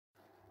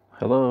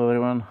Hello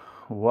everyone,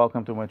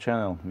 welcome to my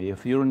channel.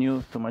 If you're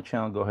new to my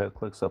channel, go ahead,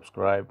 click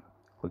subscribe,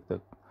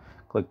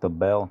 click the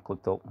bell,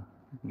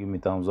 give me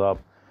thumbs up.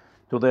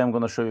 Today I'm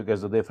going to show you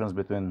guys the difference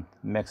between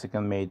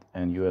Mexican made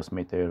and US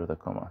made Toyota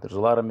Tacoma. There's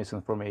a lot of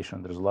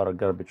misinformation, there's a lot of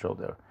garbage out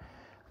there.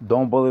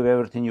 Don't believe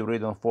everything you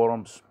read on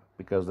forums,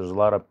 because there's a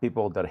lot of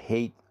people that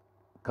hate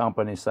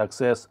company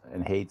success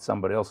and hate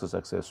somebody else's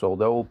success. So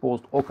they will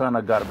post all kind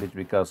of garbage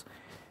because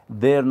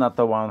they're not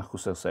the one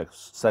who's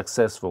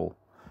successful.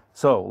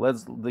 So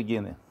let's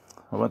begin.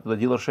 I went to the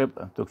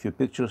dealership, took a few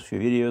pictures, few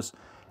videos,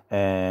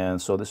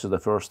 and so this is the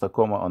first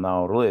Tacoma on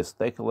our list.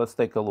 Let's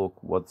take a look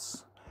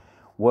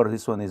where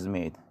this one is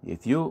made.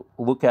 If you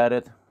look at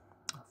it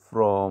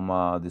from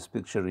this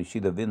picture, you see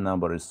the VIN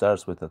number. It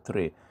starts with a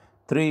 3.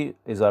 3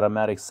 is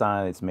automatic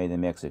sign it's made in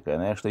Mexico,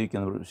 and actually you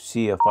can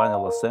see a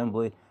final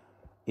assembly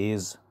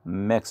is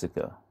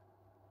Mexico.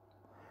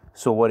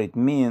 So what it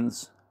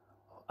means,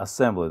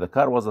 assembly, the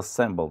car was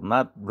assembled,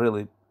 not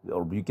really,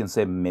 or you can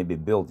say maybe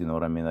built, you know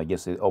what I mean? I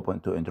guess it's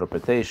open to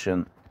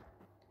interpretation.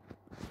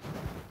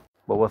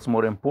 But what's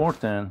more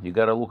important, you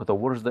gotta look at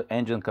where's the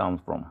engine come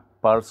from,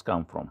 parts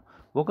come from.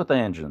 Look at the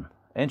engine.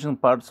 Engine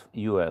parts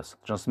US,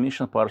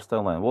 transmission parts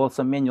Thailand. Well, it's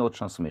a manual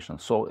transmission,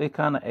 so it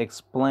kind of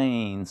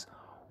explains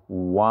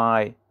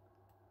why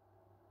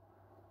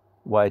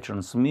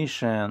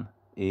transmission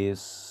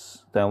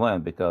is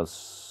Thailand,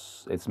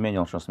 because it's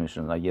manual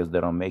transmission. I guess they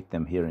don't make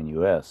them here in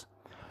US.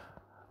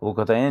 Look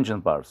at the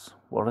engine parts.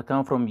 Where they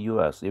come from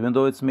US, even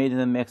though it's made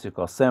in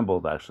Mexico,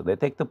 assembled actually. They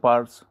take the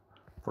parts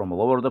from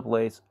all over the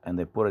place and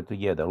they put it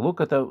together. Look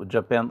at the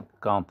Japan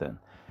content.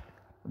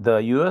 The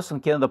US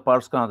and Canada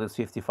parts content is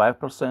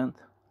 55%.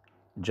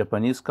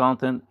 Japanese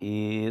content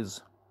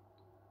is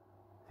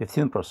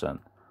 15%.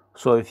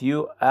 So if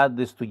you add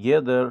this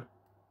together,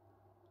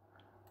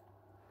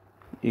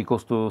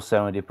 equals to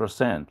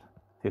 70%,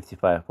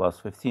 55 plus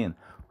 15.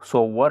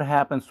 So what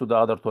happens to the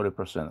other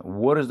 30%?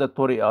 Where is the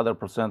 30 other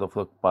percent of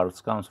the parts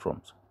comes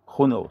from?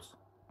 Who knows?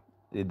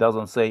 It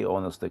doesn't say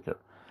on the sticker.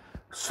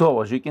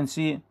 So as you can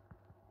see,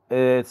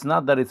 it's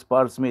not that it's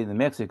parts made in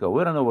Mexico.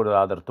 We don't know where the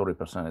other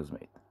 30% is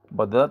made,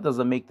 but that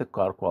doesn't make the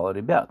car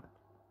quality bad.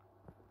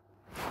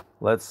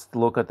 Let's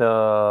look at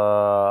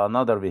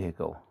another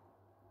vehicle.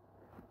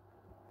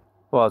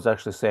 Well, it's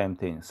actually same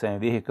thing, same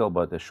vehicle,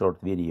 but a short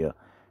video.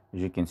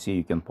 As you can see,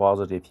 you can pause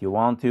it if you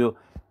want to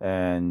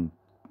and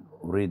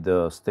read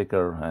the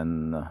sticker,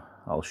 and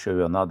I'll show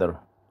you another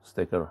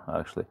sticker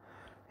actually.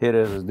 Here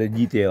is the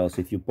details.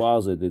 If you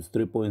pause it, it's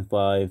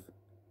 3.5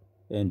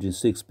 engine,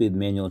 6-speed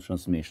manual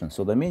transmission.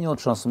 So the manual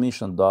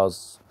transmission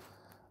does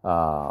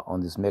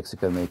on this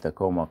Mexican made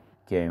Tacoma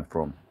came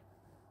from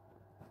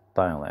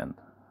Thailand.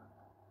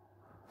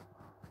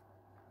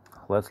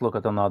 Let's look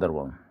at another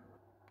one.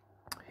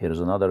 Here's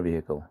another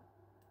vehicle.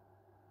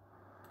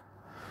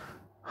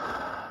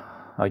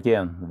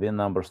 Again, VIN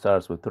number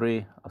starts with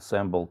 3,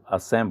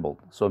 assembled.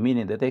 So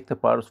meaning they take the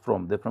parts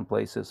from different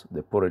places,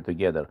 they put it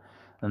together.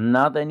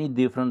 Not any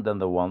different than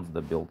the ones they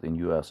built in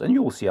US. And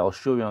you will see, I'll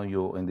show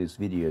you in this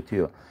video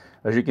too.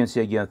 As you can see,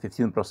 again,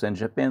 15%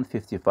 Japan,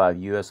 55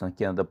 US and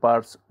Canada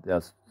parts,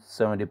 that's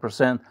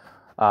 70%.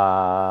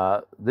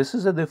 This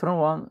is a different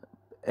one,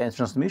 and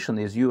transmission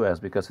is US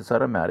because it's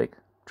automatic.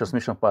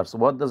 Transmission parts,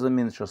 what does it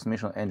mean,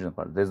 transmission engine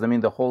part? Does it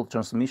mean the whole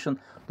transmission,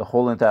 the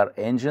whole entire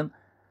engine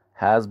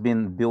has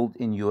been built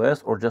in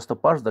US, or just the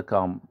parts that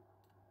come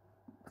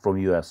from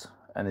US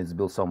and it's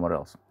built somewhere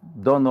else?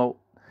 Don't know.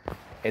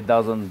 It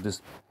doesn't,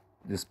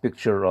 this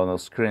picture on the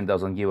screen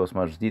doesn't give us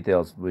much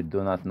details. We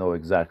do not know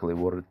exactly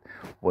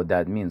what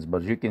that means,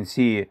 but you can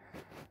see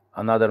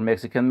another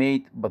Mexican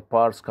made, but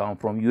parts come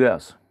from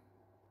US.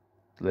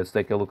 Let's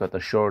take a look at a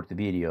short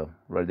video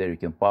right there. You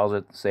can pause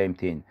it, same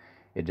thing.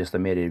 It just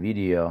made a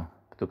video,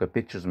 took a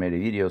pictures, made a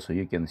video, so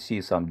you can see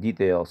some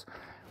details.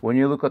 When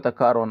you look at the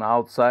car on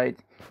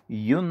outside,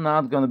 you're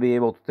not going to be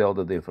able to tell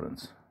the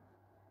difference.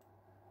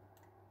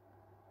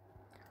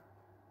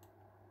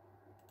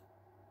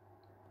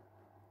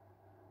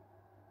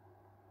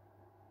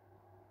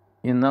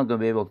 You're not going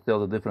to be able to tell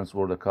the difference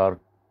where the car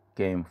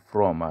came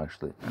from,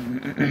 actually.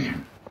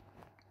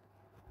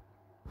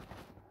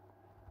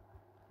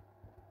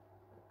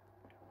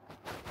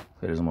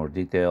 There's more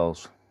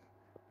details.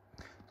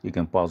 You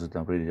can pause it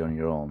and read it on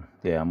your own.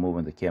 Yeah, I'm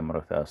moving the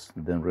camera fast.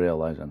 Didn't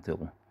realize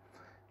until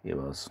it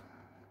was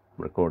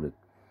recorded.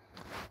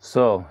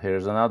 So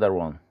here's another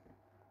one.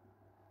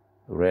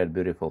 Red,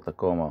 beautiful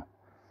Tacoma.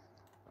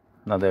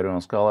 Not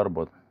everyone's color,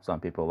 but some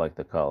people like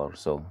the color.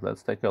 So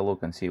let's take a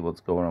look and see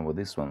what's going on with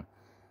this one.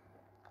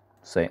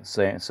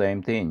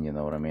 Same thing, you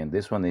know what I mean?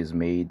 This one is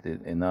made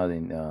not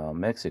in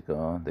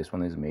Mexico. This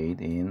one is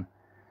made in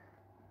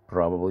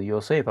probably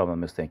USA, if I'm not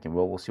mistaken.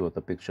 Well, we'll see what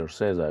the picture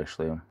says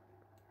actually.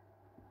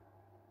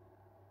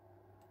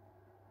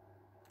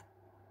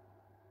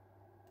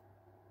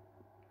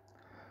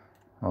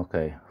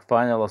 Okay,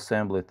 final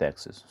assembly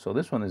Texas. So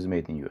this one is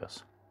made in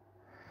US.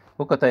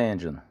 Look at the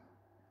engine.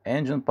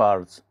 Engine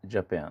parts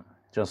Japan,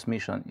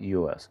 transmission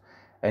US.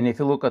 And if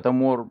you look at a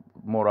more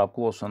up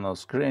close on the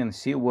screen,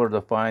 see where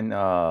the fine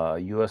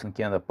U.S. and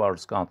Canada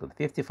parts counted: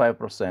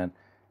 55%,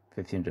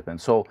 15 Japan.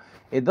 So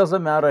it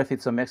doesn't matter if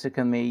it's a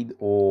Mexican made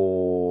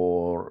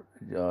or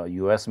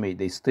U.S. made;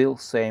 they still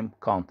same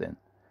content.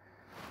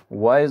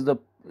 Why is the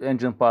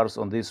engine parts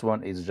on this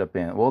one is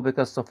Japan? Well,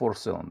 because it's a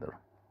four-cylinder.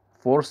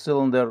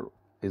 Four-cylinder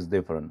is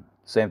different.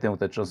 Same thing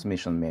with the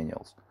transmission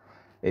manuals.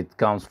 It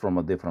comes from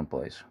a different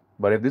place.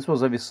 But if this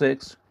was a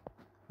V6,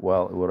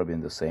 well, it would have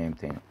been the same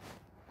thing.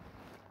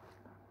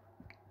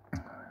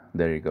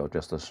 There you go,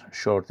 just a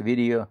short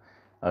video,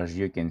 as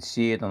you can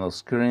see it on the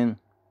screen.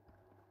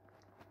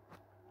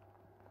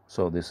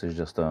 So this is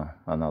just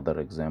another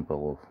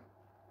example of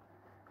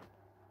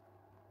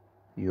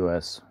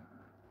US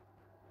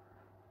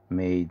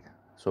made.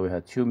 So we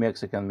had two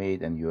Mexican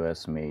made and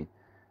US made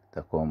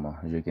Tacoma.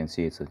 As you can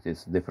see, it's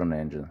a different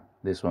engine.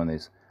 This one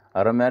is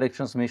automatic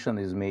transmission,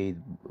 is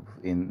made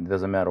in,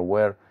 doesn't matter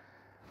where,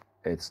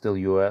 it's still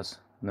US,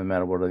 no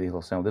matter where the vehicle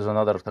is. There's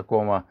another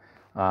Tacoma.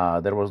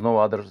 There was no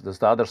other,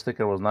 the other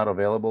sticker was not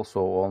available,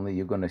 so only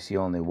you're gonna see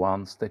only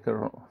one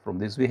sticker from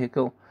this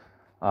vehicle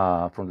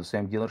from the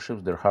same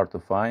dealerships. They're hard to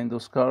find,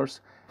 those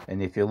cars.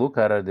 And if you look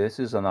at it, this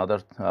is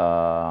another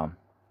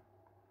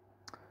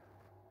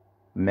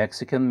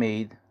Mexican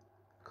made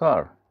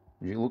car.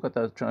 You look at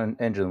that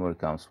engine, where it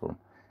comes from.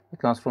 It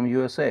comes from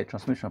USA,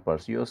 transmission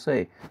parts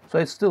USA. So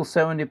it's still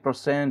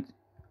 70%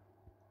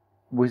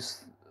 we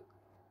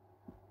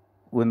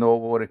know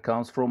where it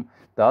comes from.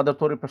 The other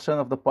 30%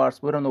 of the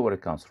parts, we don't know where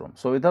it comes from.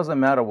 So it doesn't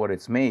matter where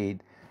it's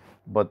made,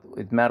 but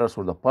it matters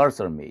where the parts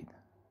are made,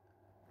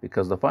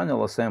 because the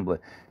final assembly.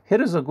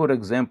 Here is a good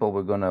example.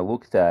 We're gonna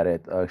look at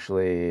it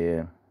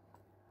actually.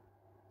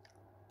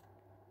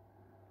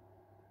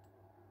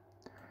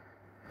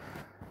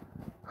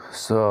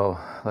 So,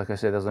 like I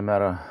said, it doesn't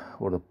matter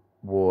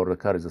where the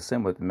car is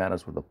assembled, it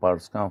matters where the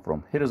parts come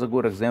from. Here is a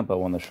good example I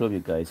want to show you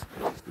guys.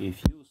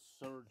 If you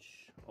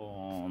search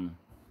on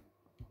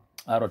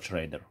Auto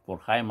Trader for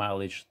high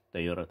mileage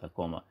Toyota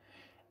Tacoma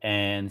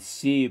and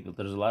see,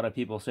 there's a lot of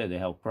people say they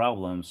have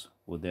problems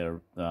with their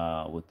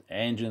with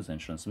engines and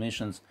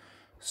transmissions.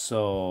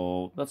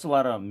 So that's a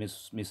lot of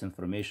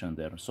misinformation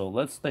there. So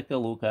let's take a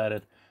look at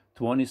it.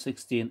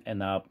 2016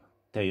 and up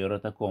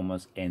Toyota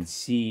Tacomas, and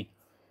see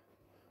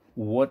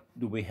what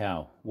do we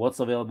have, what's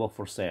available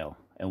for sale,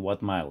 and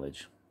what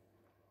mileage.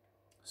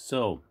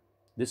 So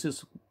this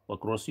is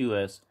across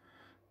US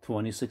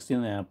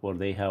 2016 app, where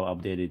they have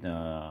updated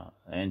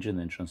engine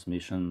and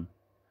transmission.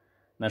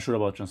 Not sure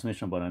about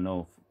transmission, but I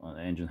know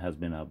engine has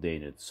been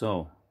updated.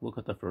 So look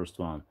at the first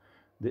one.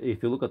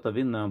 If you look at the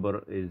VIN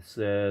number, it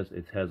says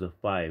it has a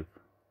 5.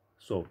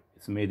 So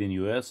it's made in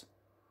US,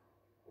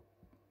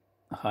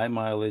 high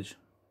mileage.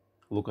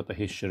 Look at the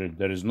history.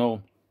 There is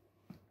no,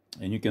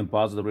 and you can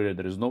pause the reader,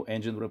 there is no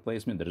engine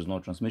replacement, there is no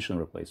transmission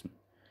replacement,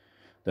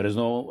 there is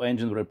no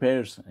engine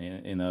repairs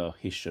in a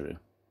history.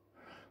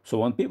 So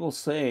when people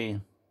say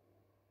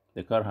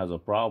the car has a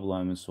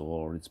problems,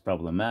 or it's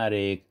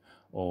problematic,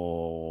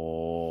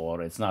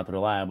 or it's not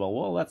reliable,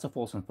 well, that's a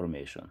false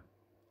information.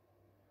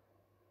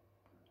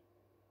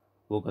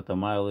 Look at the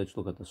mileage,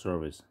 look at the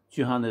service.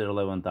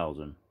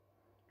 211,000,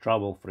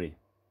 trouble free.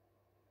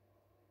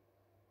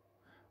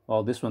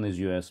 Well, this one is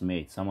US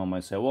made. Someone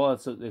might say, well,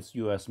 it's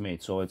US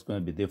made, so it's going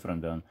to be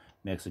different than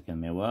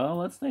Mexican made. Well,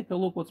 let's take a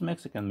look what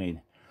Mexican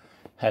made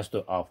has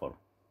to offer.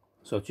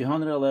 So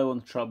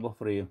 211 trouble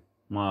free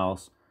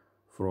miles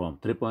from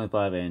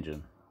 3.5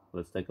 engine.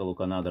 Let's take a look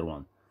another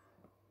one.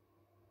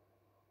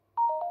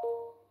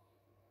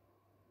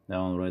 That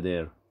one right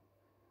there.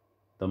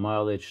 The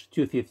mileage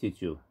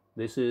 252.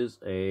 This is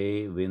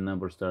a VIN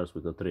number starts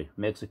with a 3.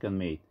 Mexican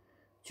made.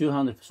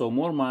 200, so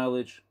more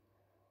mileage,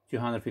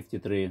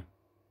 253.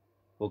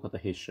 Look at the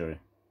history.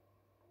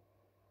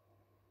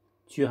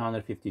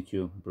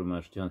 252, pretty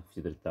much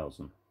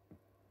 253,000.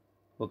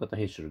 Look at the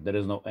history. There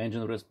is no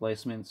engine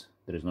replacements,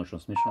 there is no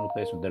transmission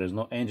replacement, there is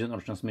no engine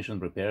or transmission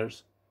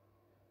repairs.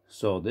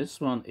 So this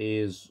one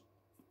is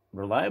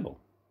reliable.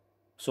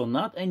 So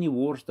not any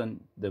worse than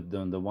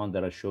the one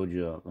that I showed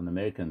you, an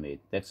American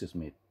made, Texas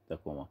made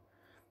Tacoma.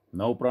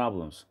 No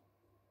problems.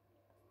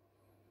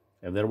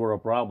 If there were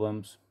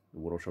problems, it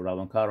would have showed up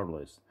on car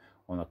list,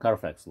 on a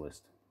Carfax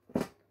list.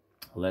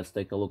 Let's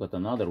take a look at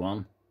another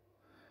one.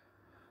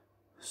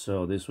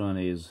 So this one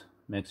is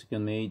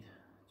Mexican made,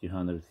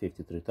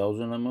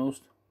 253,000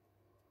 almost.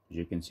 As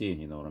you can see,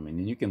 you know what I mean.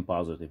 And you can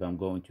pause it. If I'm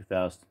going too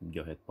fast,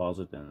 go ahead, pause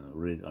it and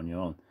read it on your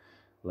own.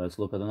 Let's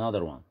look at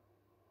another one.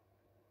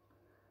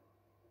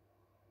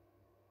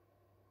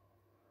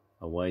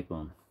 A white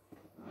one.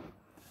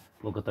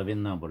 Look at the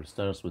VIN number. It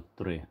starts with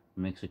 3.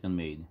 Mexican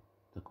made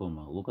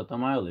Tacoma. Look at the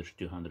mileage,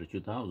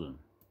 202,000.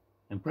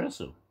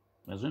 Impressive,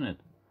 isn't it?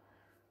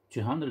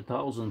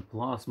 200,000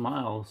 plus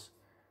miles.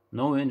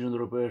 No engine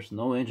repairs,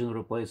 no engine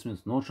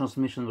replacements, no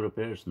transmission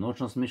repairs, no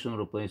transmission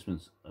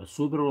replacements. A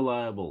super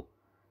reliable,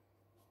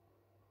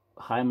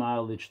 high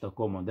mileage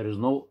Tacoma. There is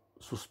no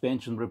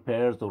suspension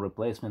repairs or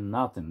replacement,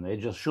 nothing. It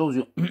just shows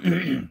you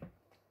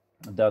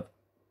that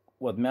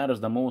what matters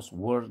the most,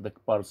 where the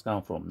parts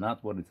come from,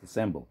 not where it's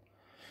assembled.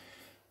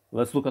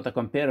 Let's look at the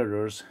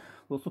competitors.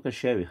 Let's look at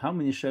Chevy. How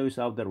many Chevys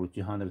out there with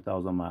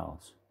 200,000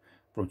 miles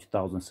from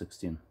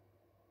 2016?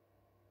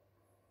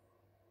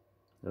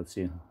 Let's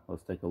see.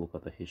 Let's take a look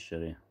at the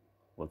history.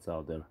 What's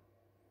out there?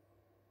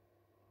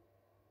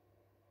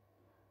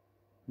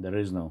 There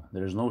is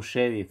no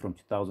Chevy from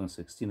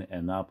 2016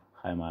 and up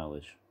high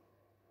mileage.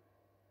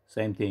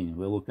 Same thing.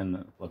 We're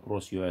looking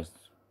across US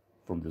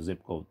from the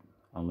zip code,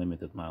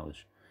 unlimited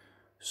mileage.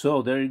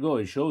 So there you go.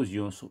 It shows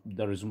you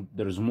there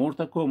is more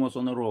Tacomas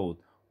on the road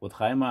with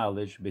high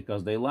mileage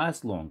because they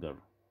last longer.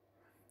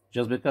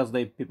 Just because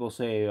people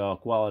say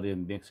quality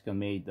Mexican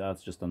made,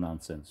 that's just a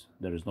nonsense.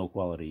 There is no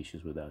quality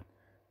issues with that.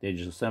 They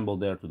just assemble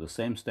there to the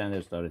same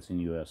standards that it's in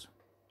US.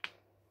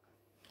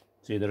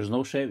 See, there's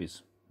no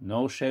Chevys.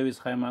 No Chevys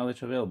high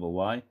mileage available.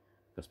 Why?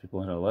 Because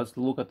people are, let's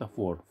look at the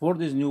Ford.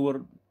 Ford is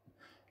newer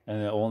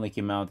and it only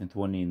came out in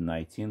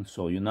 2019,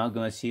 so you're not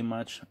gonna see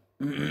much.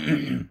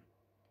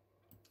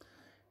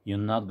 You're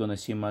not gonna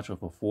see much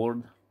of a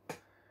Ford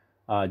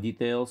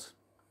details.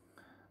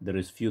 There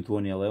is few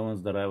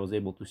 2011s that I was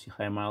able to see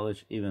high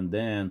mileage. Even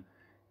then,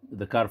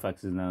 the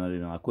Carfax is not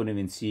even, I couldn't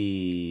even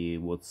see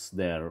what's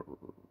there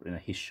in a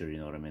history, you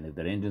know what I mean, if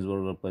their engines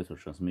were replaced or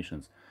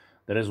transmissions.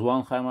 There is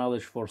one high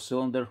mileage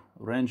 4-cylinder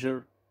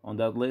Ranger on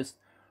that list,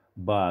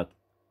 but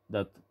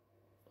that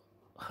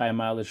high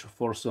mileage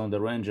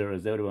 4-cylinder Ranger,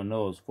 as everyone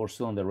knows,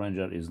 4-cylinder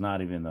Ranger is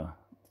not even a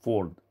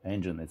Ford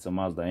engine, it's a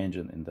Mazda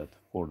engine in that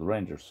Ford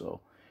Ranger, so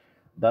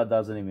that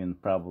doesn't even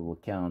probably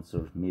counts,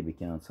 or maybe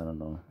counts, I don't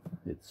know.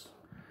 It's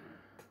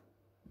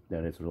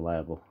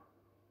reliable,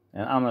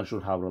 and I'm not sure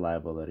how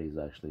reliable it is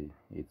actually.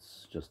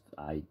 It's just,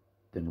 I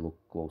didn't look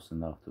close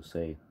enough to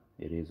say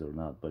it is or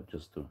not, but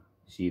just to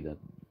see that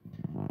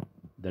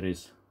there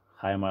is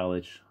high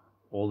mileage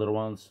older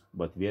ones,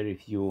 but very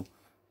few,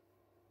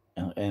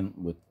 and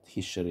with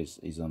history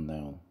is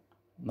unknown.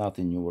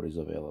 Nothing newer is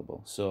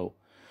available. So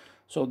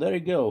there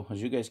you go.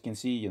 As you guys can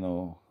see, you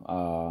know,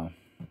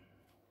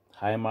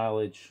 high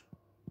mileage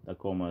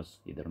Tacomas,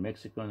 either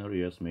Mexican or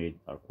US made,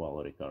 are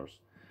quality cars.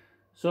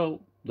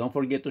 So don't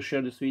forget to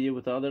share this video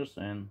with others,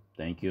 and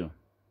thank you.